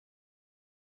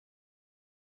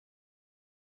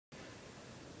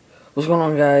What's going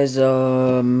on, guys?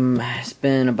 It's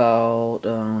been about, I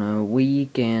don't know, a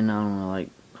week and, I don't know, like,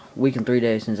 week and 3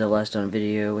 days since I last done a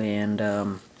video, and,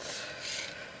 I've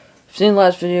seen the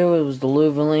last video. It was the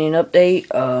Velineon update,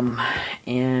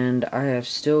 and I have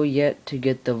still yet to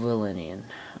get the Velineon,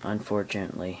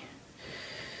 unfortunately.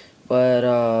 But,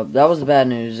 that was the bad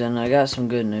news, and I got some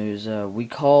good news. We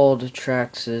called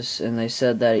Traxxas, and they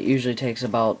said that it usually takes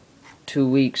about 2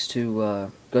 weeks to,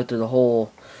 go through the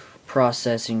whole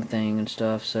processing thing and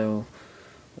stuff. So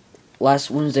last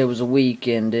Wednesday was a week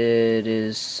and it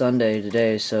is Sunday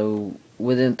today, so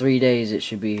within 3 days it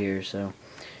should be here. So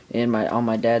on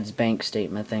my dad's bank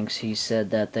statement, thanks, he said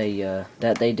that they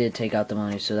did take out the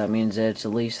money, so that means that it's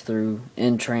at least through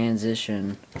in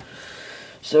transition.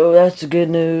 So that's the good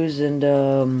news,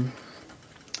 and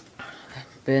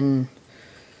been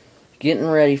getting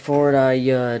ready for it.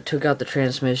 I took out the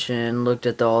transmission, looked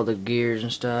at all the gears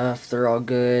and stuff. They're all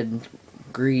good,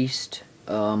 greased.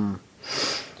 Some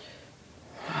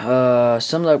of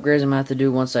the upgrades I'm gonna have to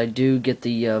do once I do get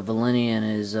the Velineon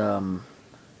is you know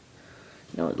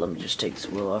what, let me just take this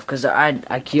wheel off, because I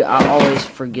always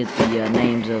forget the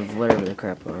names of whatever the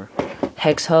crap are.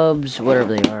 Hex hubs,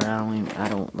 whatever they are. I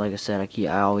don't like I said,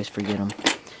 I always forget them.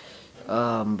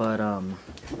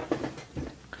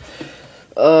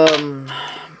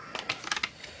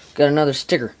 Got another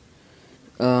sticker.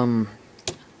 My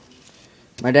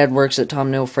dad works at Tom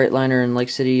Nail Freightliner in Lake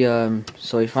City,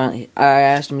 so I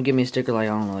asked him to give me a sticker, like,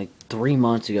 I don't know, like 3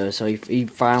 months ago, so he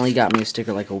finally got me a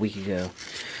sticker like a week ago.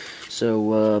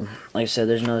 So, like I said,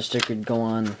 there's another sticker to go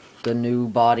on the new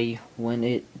body when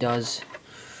it is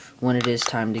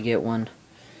time to get one.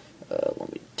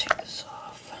 Let me take this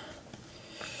off.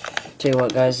 Tell you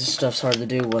what, guys, this stuff's hard to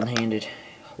do one-handed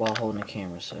while holding a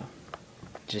camera, so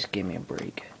just give me a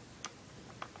break.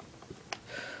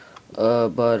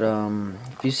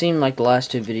 If you've seen like the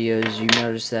last 2 videos, you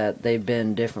notice that they've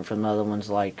been different from the other ones.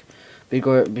 Like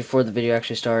before the video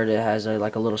actually started, it has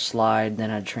like a little slide,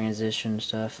 then a transition and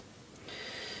stuff.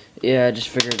 Yeah, I just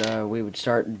figured we would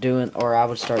start doing, or I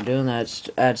would start doing that,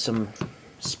 add some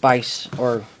spice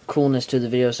or coolness to the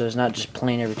video, so it's not just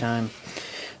plain every time.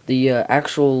 The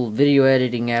actual video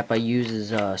editing app I use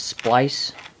is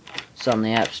Splice. It's on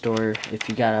the App Store if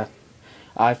you got a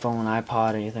iPhone,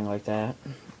 iPod, anything like that.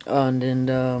 And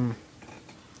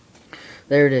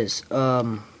there it is.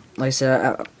 Like I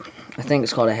said, I think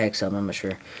it's called a hex hub, I'm not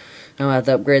sure. I'm gonna have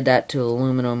to upgrade that to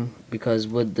aluminum, because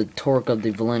with the torque of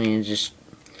the Velineon,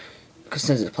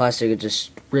 since it's plastic, it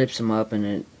just rips them up and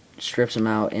it strips them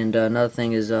out. And another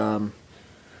thing is, let me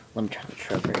turn the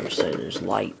truck right here so there's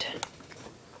light.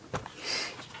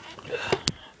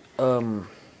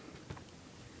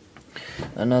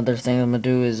 Another thing I'm going to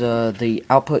do is the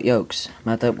output yokes. I'm going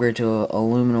to have to upgrade to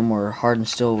aluminum or hardened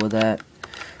steel with that,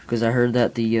 because I heard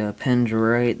that the pins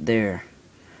right there,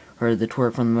 or the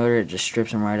torque from the motor, it just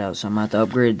strips them right out. So I'm going to have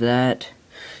to upgrade that,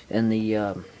 and the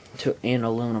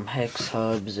aluminum hex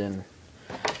hubs. And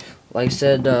like I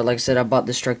said, I bought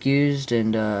this truck used,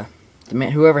 and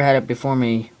whoever had it before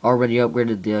me already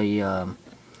upgraded the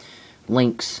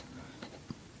links.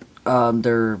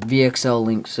 They're VXL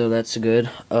links, so that's good.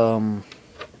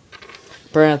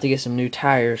 Probably have to get some new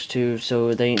tires too,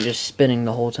 so they ain't just spinning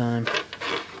the whole time.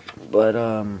 But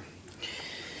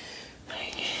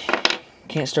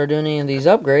can't start doing any of these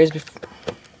upgrades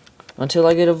until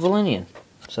I get a Velineon.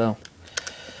 So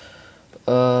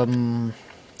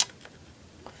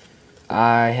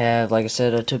I have, like I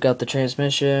said, I took out the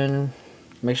transmission,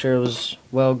 make sure it was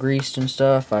well greased and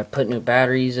stuff. I put new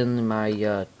batteries in my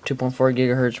 2.4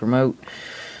 gigahertz remote.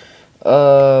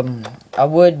 I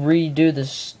would redo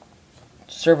this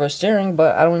servo steering,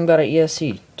 but I don't even got an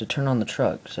ESC to turn on the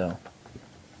truck, so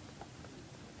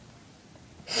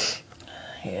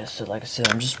yeah. So like I said,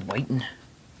 I'm just waiting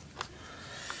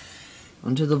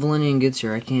until the Velineon gets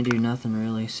here. I can't do nothing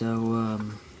really, so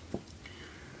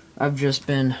I've just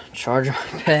been charging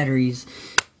my batteries,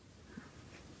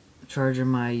 charging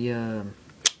my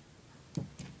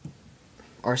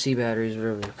RC batteries,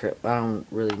 whatever the crap. I don't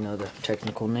really know the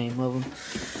technical name of them.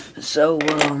 So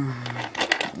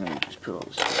let me just put all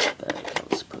this stuff back how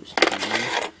it's supposed to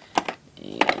be.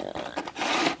 Yeah.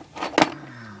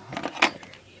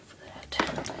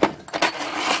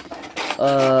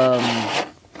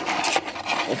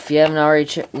 If you haven't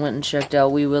already went and checked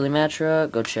out Wee Willie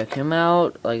Matra, go check him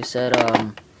out. Like I said,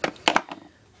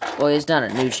 well, he's not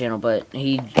a new channel, but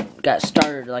he got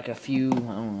started like a few, I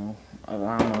don't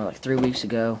know, like 3 weeks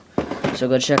ago. So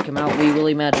go check him out. Wee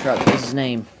Willie Matra is his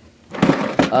name.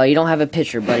 You don't have a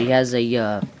picture, but he has a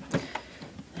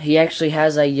he actually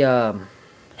has a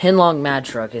Henlong Mad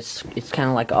Truck. It's kind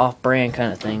of like off-brand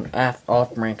kind of thing,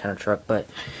 off-brand kind of truck, but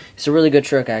it's a really good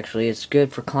truck actually. It's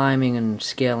good for climbing and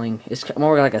scaling. It's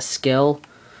more like a scaler,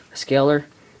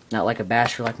 not like a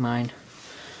basher like mine.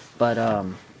 But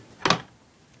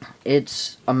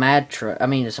it's a mad truck. I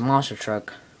mean, it's a monster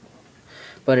truck,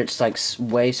 but it's like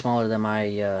way smaller than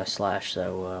my Slash.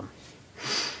 So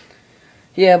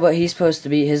yeah, but he's supposed to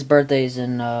be. His birthday's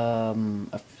in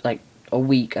like a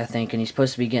week, I think, and he's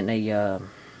supposed to be getting a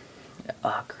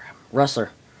Rustler,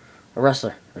 a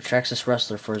Traxxas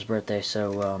Rustler for his birthday.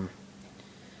 So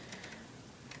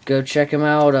go check him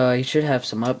out. He should have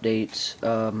some updates.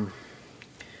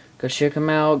 Go check him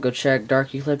out. Go check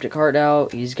Dark Ecliptic Heart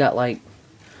out. He's got like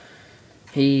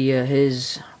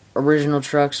his original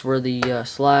trucks were the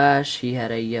Slash. He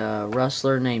had a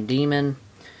Rustler named Demon,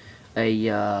 a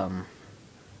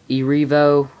mini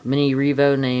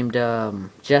Revo named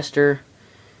Jester,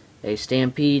 a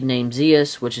Stampede named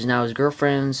Zeus, which is now his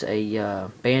girlfriend's, a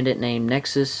Bandit named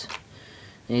Nexus,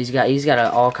 and he's got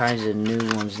all kinds of new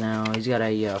ones now. He's got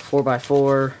a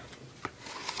 4x4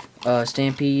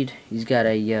 Stampede. He's got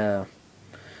a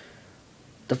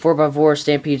the 4x4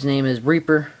 Stampede's name is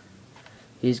Reaper.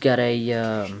 He's got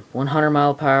a 100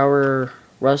 mile per hour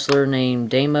Rustler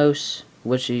named Deimos,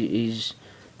 which he's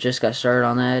just got started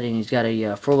on that, and he's got a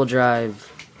 4-wheel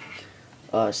drive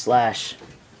Slash.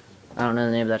 I don't know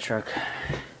the name of that truck.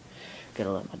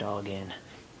 Gotta let my dog in.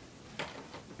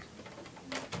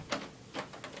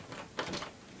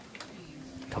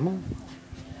 Come on.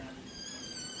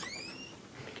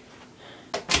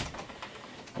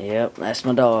 Yep, that's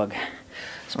my dog.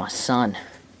 It's my son.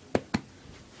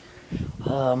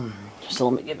 So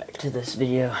let me get back to this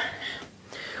video.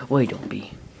 Wait, don't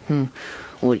be.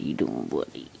 What are you doing,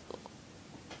 buddy?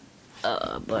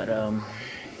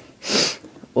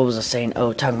 What was I saying?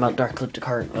 Oh, talking about Dark Ecliptic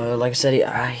Heart. Like I said,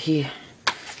 he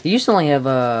used to only have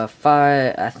 4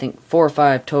 or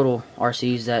 5 total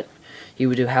RCs that he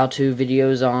would do how-to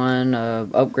videos on.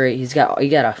 Upgrade.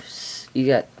 He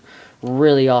got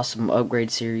really awesome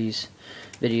upgrade series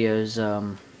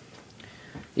videos.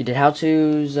 He did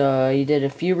how-tos. He did a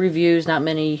few reviews, not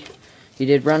many. He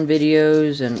did run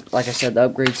videos, and like I said, the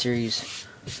upgrade series.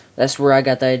 That's where I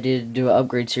got the idea to do an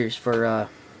upgrade series for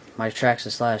my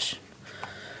Traxxas Slash.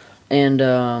 And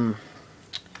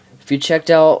if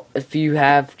you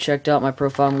have checked out my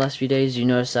profile in the last few days, you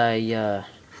notice I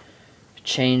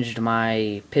changed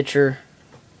my picture,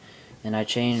 and I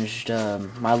changed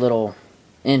my little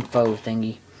info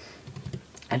thingy.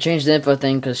 I changed the info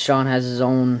thing because Sean has his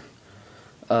own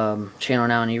channel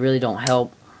now, and he really don't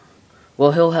help.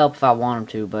 Well, he'll help if I want him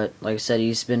to, but like I said,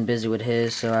 he's been busy with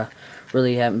his, so I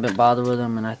really haven't been bothered with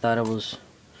him, and I thought it was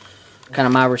kind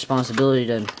of my responsibility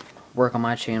to work on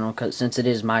my channel, since it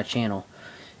is my channel.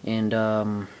 And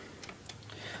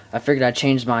I figured I'd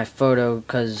change my photo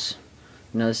because,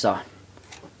 you know, this is a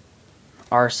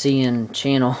RCing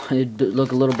channel. It'd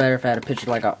look a little better if I had a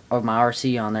picture like of my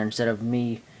RC on there instead of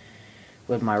me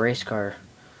with my race car.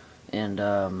 And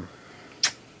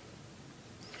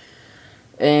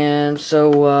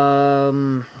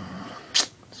so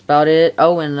that's about it.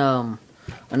 Oh, and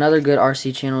another good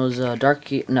RC channel is not Dark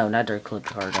Ecliptic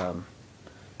Heart,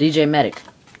 DJ Medic.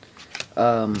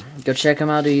 Go check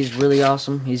him out. He's really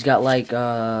awesome. He's got like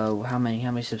how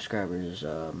many subscribers?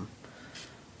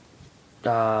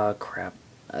 Crap.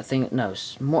 I think no,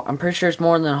 more. I'm pretty sure it's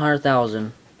more than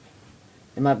 100,000.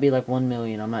 It might be like 1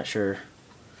 million. I'm not sure.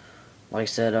 Like I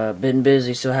said, been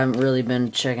busy, so I haven't really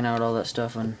been checking out all that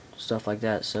stuff and stuff like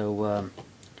that. So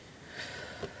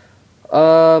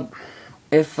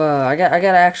if I got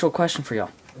an actual question for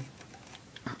y'all.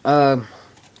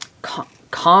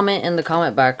 Comment in the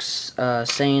comment box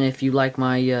saying if you like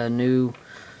my new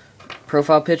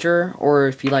profile picture or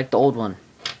if you like the old one.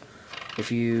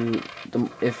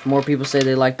 If more people say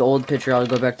they like the old picture, I'll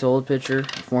go back to the old picture.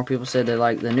 If more people say they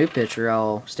like the new picture,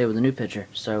 I'll stay with the new picture.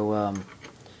 So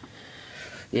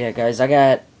yeah, guys, I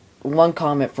got one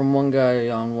comment from one guy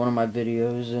on one of my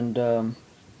videos, and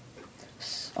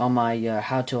on my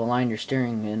how to align your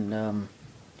steering, and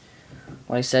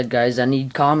like I said, guys, I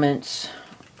need comments.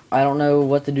 I don't know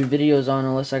what to do videos on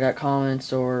unless I got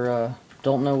comments, or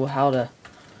don't know how to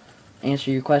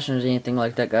answer your questions or anything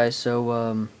like that, guys. So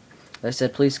like I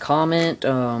said, please comment.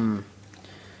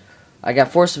 I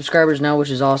got 4 subscribers now, which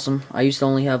is awesome. I used to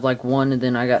only have like 1, and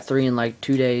then I got 3 in like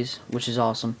 2 days, which is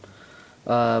awesome.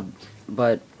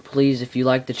 But please, if you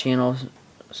like the channel,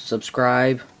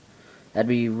 subscribe. That'd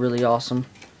be really awesome.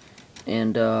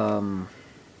 And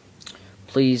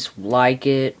please like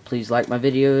it. Please like my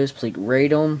videos. Please rate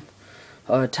them.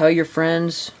 Tell your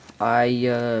friends.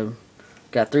 I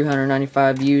Got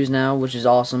 395 views now, which is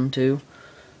awesome too.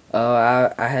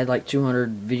 I had like 200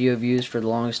 video views for the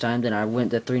longest time. Then I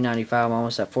went to 395. I'm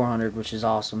almost at 400, which is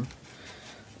awesome.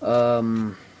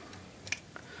 So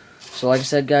like I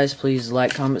said, guys, please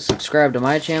like, comment, subscribe to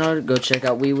my channel. Go check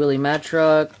out Wee Willie Mad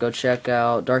Truck. Go check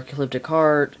out Dark Ecliptic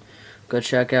Heart. Go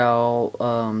check out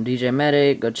DJ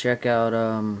Medic. Go check out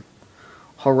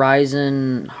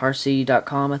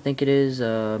HorizonHarcy.com, I think it is.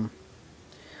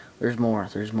 There's more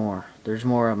of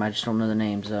them. I just don't know the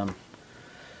names.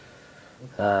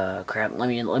 Crap. Let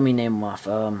me name them off.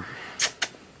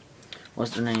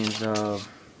 What's their names?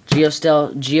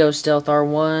 GeoStealth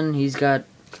R1. He's got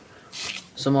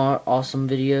some awesome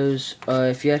videos.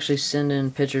 If you actually send in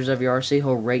pictures of your RC,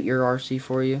 he'll rate your RC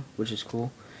for you, which is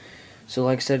cool. So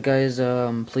like I said, guys,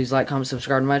 please like, comment,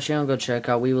 subscribe to my channel. Go check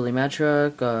out Wee Willie Mad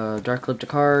Truck, Dark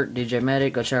Ecliptic Heart, DJ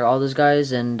Medic. Go check out all those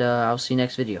guys, and I'll see you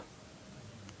next video.